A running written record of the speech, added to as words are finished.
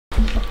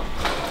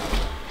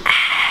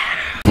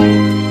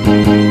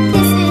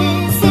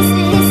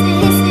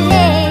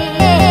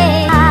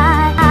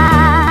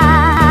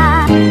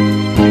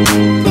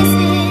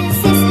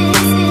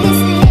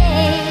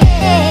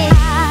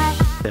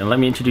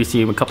introduce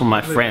you to a couple of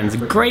my friends.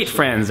 Great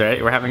friends,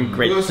 right? We're having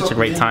such a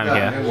great time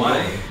here.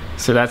 Why?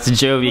 So that's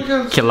Jovi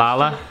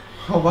Quilala,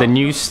 the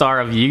new star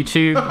of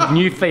YouTube,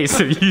 new face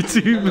of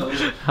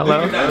YouTube.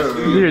 Hello?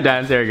 Do your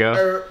dance, there you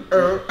go.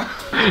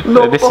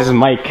 This is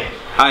Mike.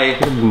 Hi.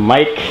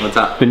 Mike. What's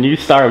up? The new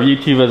star of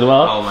YouTube as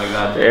well. Oh my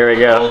god. There we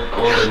go.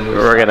 Old and new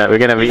we're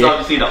gonna be. It's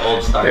obviously the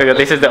old star.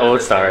 This is the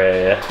old star,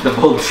 yeah. The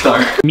old star.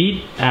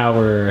 Meet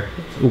our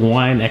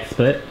wine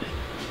expert,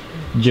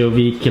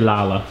 Jovi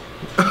Quilala.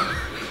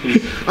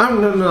 I'm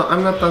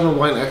not a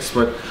wine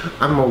expert.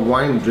 I'm a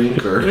wine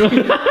drinker.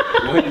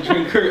 Wine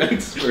drinker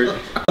expert.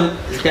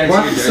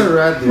 What is a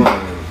red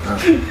wine?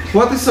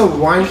 What is a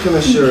wine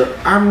connoisseur?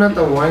 I'm not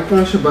a wine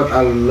connoisseur, but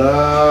I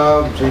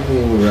love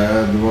drinking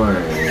red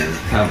wine.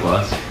 Have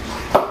us.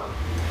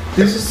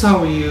 This is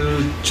how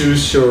you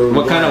choose your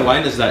What wine. kind of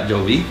wine is that,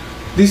 Jovi?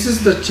 This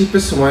is the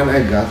cheapest wine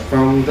I got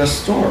from the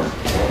store.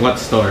 What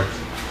store?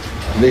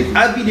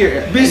 I'll be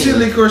there. Busy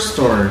liquor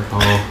store.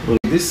 Oh.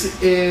 This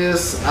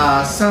is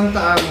Santa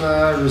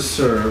Ana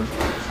Reserve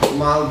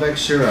Malbec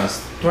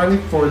Shiraz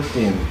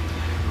 2014.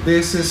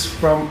 This is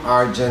from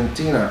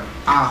Argentina.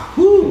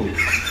 Ahoo!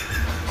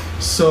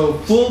 So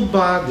full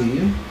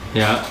body.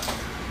 Yeah.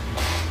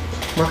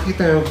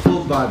 Makita yung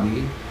full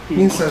body.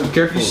 Minsan,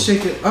 Careful. you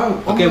shake it.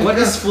 Oh Okay, my what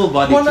God. is full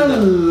body?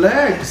 Walang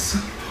legs.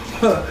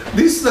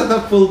 This is not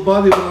a full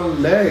body, walang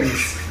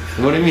legs.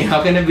 What do you mean?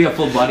 How can it be a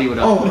full body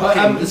without? Oh, okay,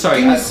 I'm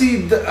sorry. Can you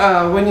see the,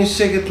 when you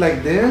shake it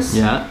like this?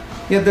 Yeah.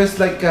 Yeah, there's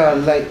like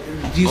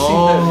do you see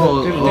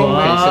Oh, the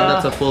okay, so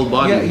that's a full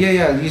body.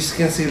 Yeah. You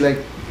can see like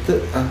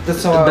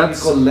that's how we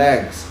call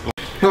legs.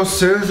 No,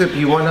 seriously, if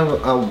you want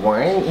a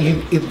wine,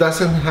 it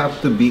doesn't have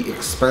to be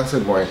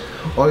expensive wine.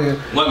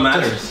 What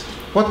matters?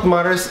 What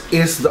matters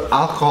is the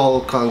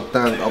alcohol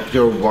content of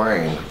your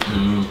wine.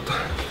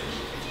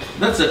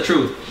 That's the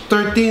truth.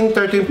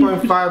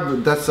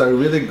 13.5, that's a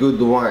really good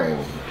wine.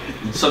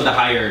 So the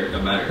higher, the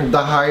better.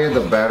 The higher,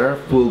 the better.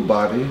 Full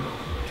body.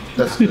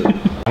 That's good.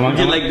 Would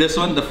you like this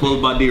one, the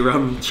full body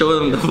rum? Show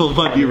them the full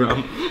body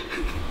rum.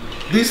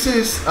 This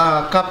is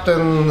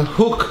Captain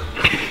Hook.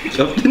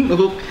 Captain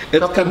Hook.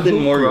 It's Captain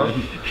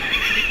Morgan.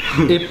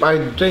 If I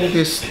drink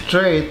this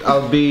straight,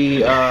 I'll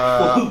be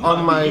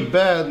on my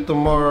bed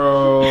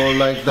tomorrow,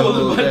 like the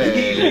whole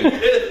day.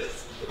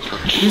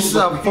 This is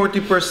a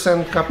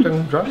 40%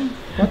 Captain Drum.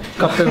 What?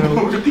 Captain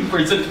Hook?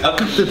 40%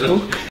 Captain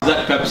Hook. Is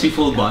that Pepsi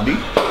full body?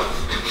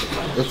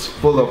 It's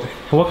full of.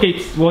 What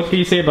can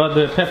you say about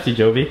the Pepsi,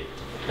 Jovi?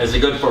 Is it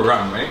good for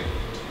rum, right?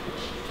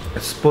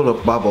 It's full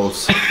of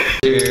bubbles.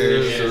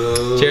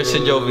 Cheers. Cheers to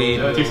Jovi.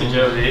 Cheers to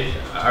Jovi.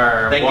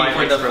 Thank you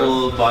for the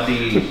full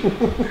body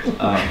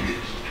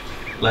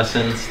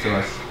lessons to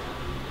us.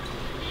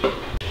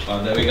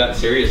 Oh, then we got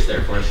serious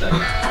there for a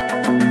second.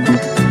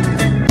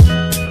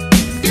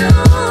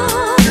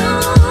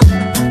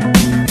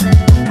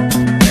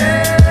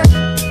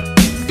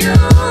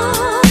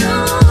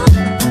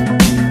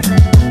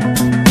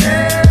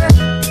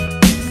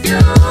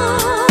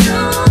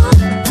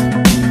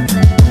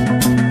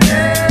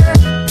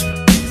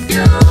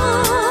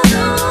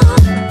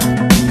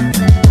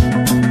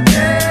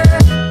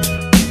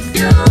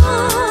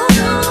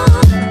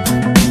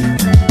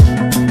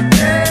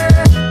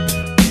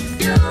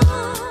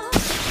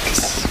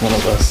 One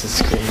of us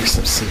is going to use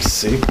some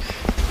soup.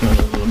 I'm a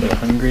little bit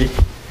hungry.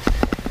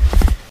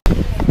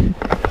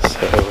 So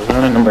we're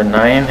on at number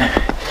 9,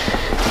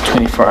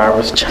 24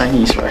 hours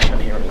Chinese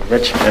restaurant here in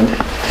Richmond.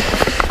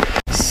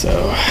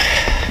 So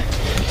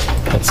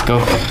let's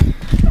go.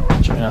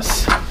 Join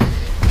us.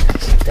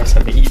 Got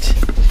something to eat.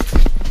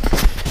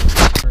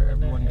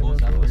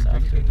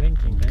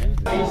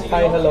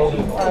 Hi, hello.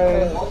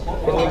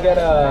 Can we get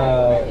a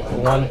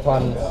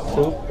wonton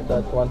soup?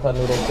 That wonton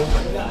noodle soup?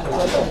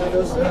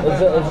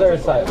 Is there a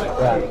side?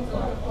 Yeah.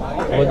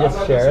 We'll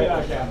just share it.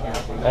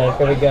 And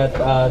can we get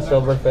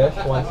silverfish?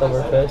 One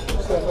silverfish.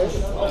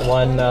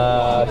 One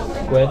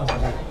squid.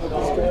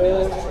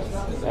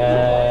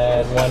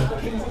 And one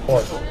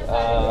pork.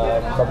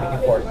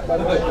 Barbecue pork.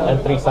 And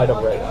 3 sides of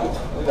bread.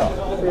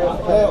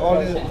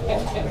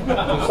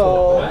 So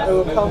it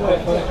will come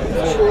with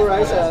 2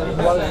 rice and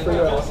 1 free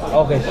rice.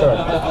 Okay, sure.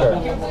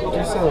 Do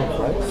you sell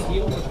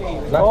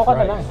rice? Not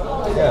right.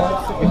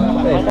 Yeah.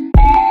 Okay.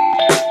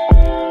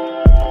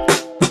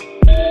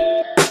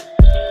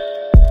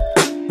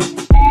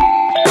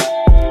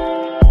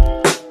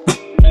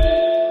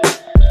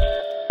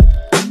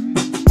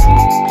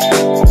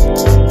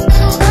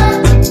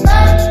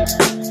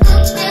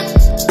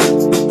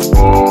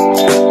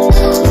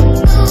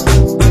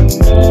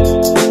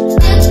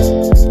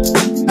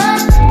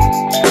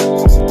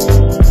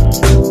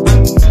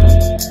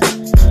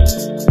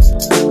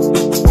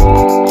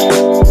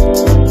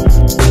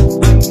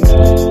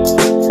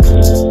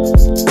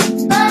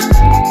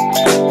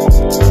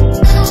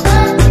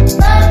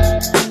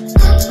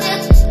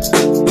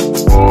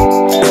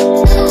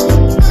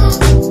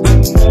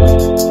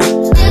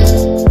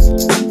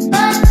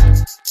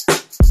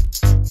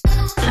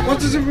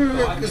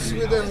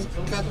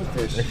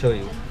 I'll show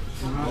you.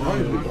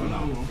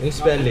 Yung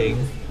spelling.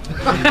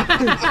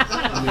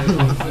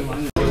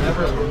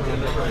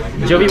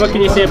 Jovi, what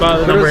can you say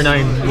about number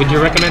 9? Would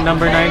you recommend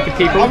number 9 to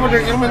people? I would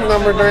recommend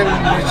number 9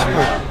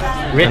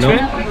 Richmond.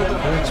 Richmond?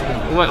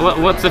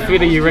 What's the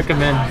food that you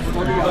recommend?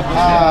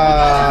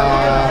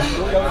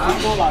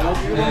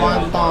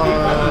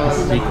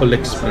 Nicole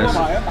Express.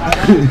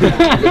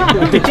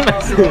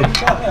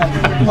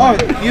 Oh,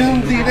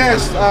 yung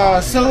this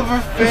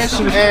silverfish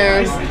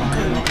and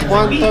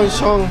wonton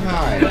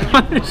Shanghai.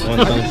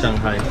 Wonton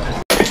Shanghai.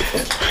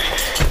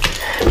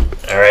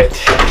 Alright,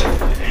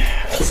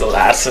 that's the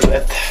last of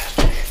it.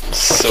 I'm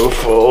so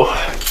full.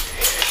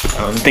 I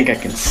don't think I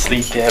can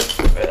sleep yet,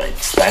 but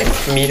it's time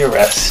for me to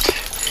rest.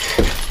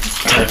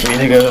 Time for me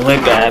to go to my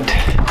bed.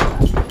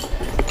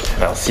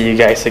 And I'll see you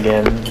guys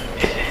again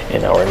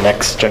in our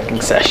next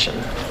drinking session.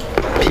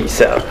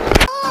 Peace out.